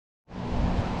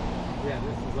Yeah,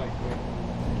 this is like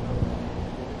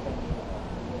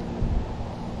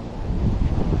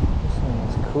This thing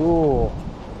is cool.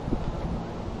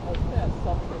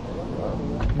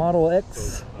 Model X.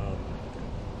 So,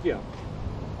 yeah.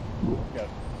 Got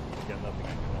nothing.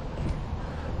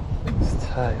 It's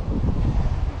tight.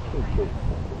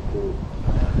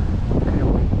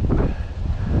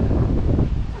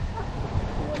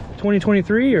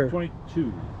 2023 or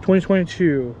 22.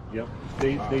 2022? Yep.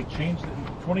 They changed it. In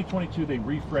 2022 they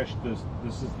refreshed this.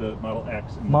 This is the Model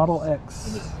X. And Model this, X.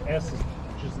 And this S,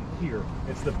 which isn't here,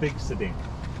 it's the big sedan,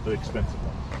 the expensive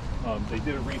one. They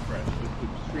did a refresh.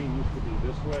 The screen used to be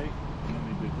this way, and then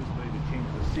they did this way. They changed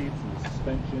the seats and the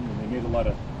suspension, and they made a lot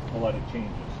of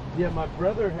changes. yeah, my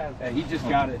brother has. He just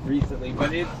got it recently,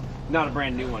 but it's not a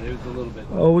brand new one. It was a little bit.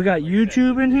 Oh, we got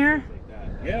YouTube in here?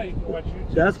 Yeah, you can watch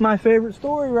YouTube. That's my favorite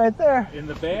story right there. In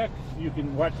the back, you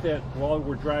can watch that while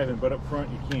we're driving, but up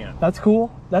front you can't. That's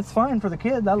cool. That's fine for the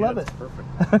kids. I love it. Perfect.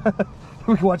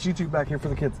 We can watch YouTube back here for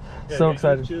the kids. Yeah, So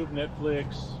excited. YouTube,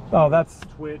 Netflix. Oh, that's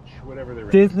Twitch, whatever they're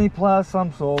Disney Plus.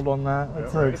 I'm sold on that. That's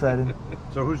Yeah, so right. exciting.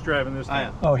 So who's driving this I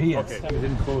time? am. Oh, he is. Okay, it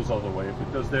didn't close all the way. If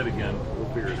it does that again, we'll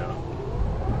figure it out.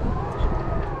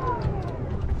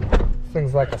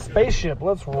 Things like a spaceship.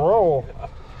 Let's roll.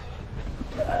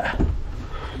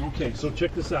 Okay, so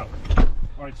check this out.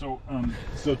 All right, so I'm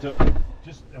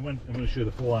going to show you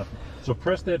the full on. So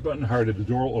press that button hard, and the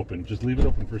door will open. Just leave it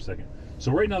open for a second.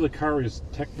 So right now the car is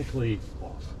technically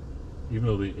off, even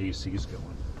though the AC is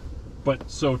going. But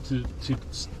so to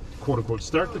quote unquote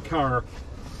start the car,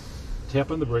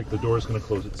 tap on the brake. The door is going to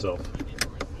close itself.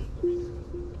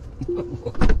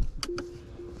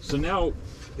 So now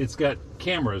it's got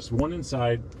cameras, 1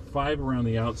 inside, 5 around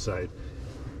the outside.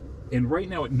 And right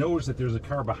now it knows that there's a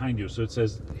car behind you. So it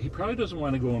says he probably doesn't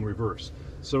want to go in reverse.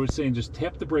 So it's saying just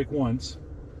tap the brake once,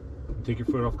 take your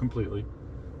foot off completely,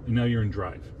 and now you're in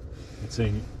drive. It's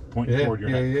saying pointing forward.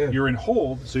 You're in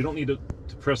hold, so you don't need to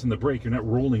press on the brake. You're not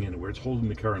rolling anywhere. It's holding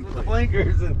the car in place. The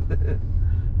blinkers and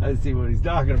I see what he's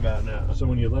talking about now. So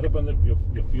when you let up on the, you'll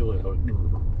feel it. Oh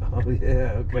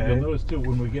yeah, okay. But you'll notice too,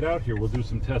 when we get out here, we'll do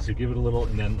some tests. You give it a little,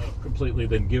 and then completely,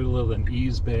 then give it a little, then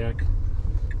ease back.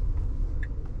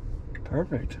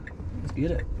 Perfect. Let's get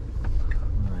it.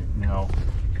 All right, now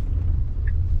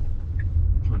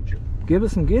punch it. Give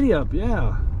us some giddy up,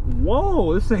 yeah.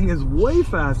 Whoa, this thing is way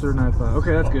faster than I thought.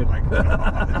 Okay, that's good.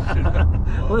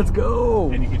 Let's go.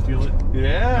 And you can feel it.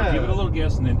 Yeah. Now give it a little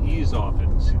gas and then ease off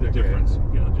it. See the difference?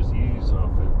 You know, just ease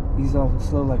off it. Ease off it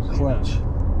slow like a clutch.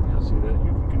 Yeah, see that?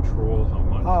 You can control how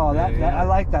much. Oh, that I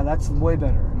like that. That's way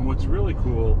better. And what's really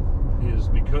cool is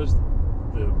because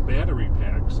the battery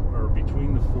packs are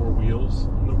between the 4 wheels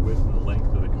and the width and the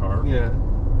length of the car. Yeah.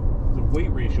 The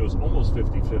weight ratio is almost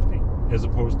 50-50, as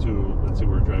opposed to, let's say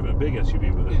we're driving a big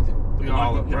SUV with it.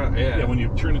 All up front, yeah. When you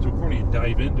turn into a corner, you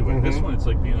dive into it. This one, it's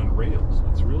like being on rails.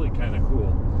 It's really kind of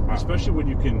cool, especially when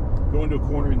you can go into a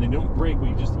corner and they don't brake, but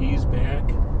you just ease back.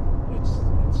 It's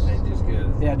just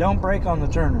good. Yeah, don't brake on the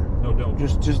turner. No, don't.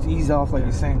 Just ease off like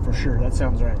you're saying for sure. That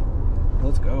sounds right.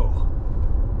 Let's go.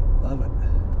 Love it.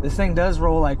 This thing does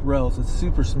roll like rails. It's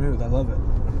super smooth. I love it.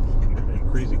 And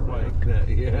crazy quiet.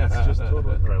 Yeah. It's just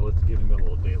totally. All right, let's give him a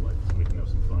little daylight so we can have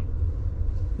some fun.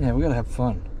 Yeah, we gotta have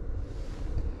fun.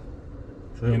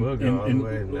 So we'll go all the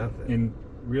way to nothing. And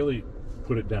really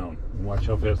put it down and watch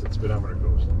how fast that speedometer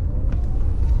goes.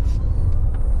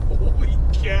 Holy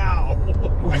cow!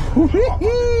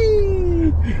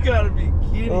 You gotta be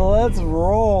kidding. Let's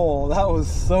roll. That was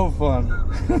so fun.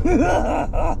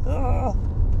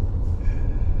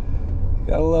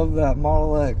 Gotta love that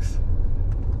Model X.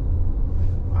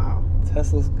 Wow.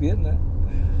 Tesla's getting it.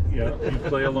 Yeah, you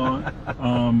play along.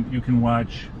 You can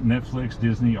watch Netflix,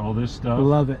 Disney, all this stuff. I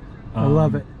love it. I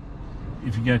love it.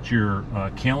 If you got your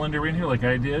calendar in here, like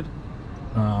I did.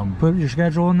 Put your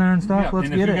schedule in there and stuff. Yeah, Let's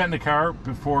and get if you it. got in the car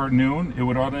before noon, it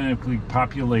would automatically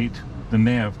populate the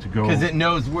nav to go. Because it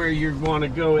knows where you want to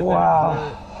go with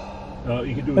Wow.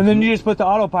 You can do And then you just put the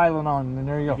autopilot on, and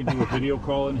there you go. You can do a video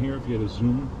call in here if you had a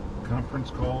Zoom conference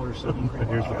call or something.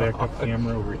 Here's the backup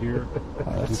camera over here.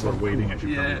 People are waiting. I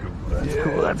should probably go for that. That's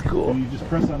cool. That's cool. And you just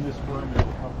press on this button. It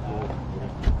will come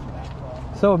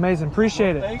forward. So amazing.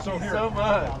 Appreciate it. Thank you so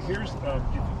much. Here's if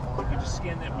you just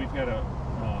scan that. We've got our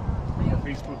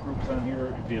Facebook groups on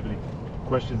here. If you have any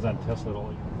questions on Tesla at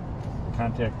all, you can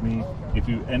contact me. If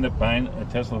you end up buying a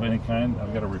Tesla of any kind,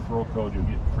 I've got a referral code. You'll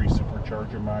get free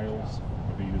supercharger miles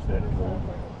if you use that code.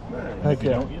 Heck If you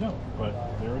yeah. don't, you know. But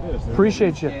there it is. There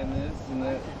Appreciate you. And this and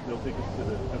that. They'll take us to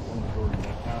the Tesla and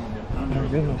then on there. Oh,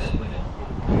 goodness.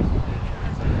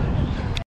 Link.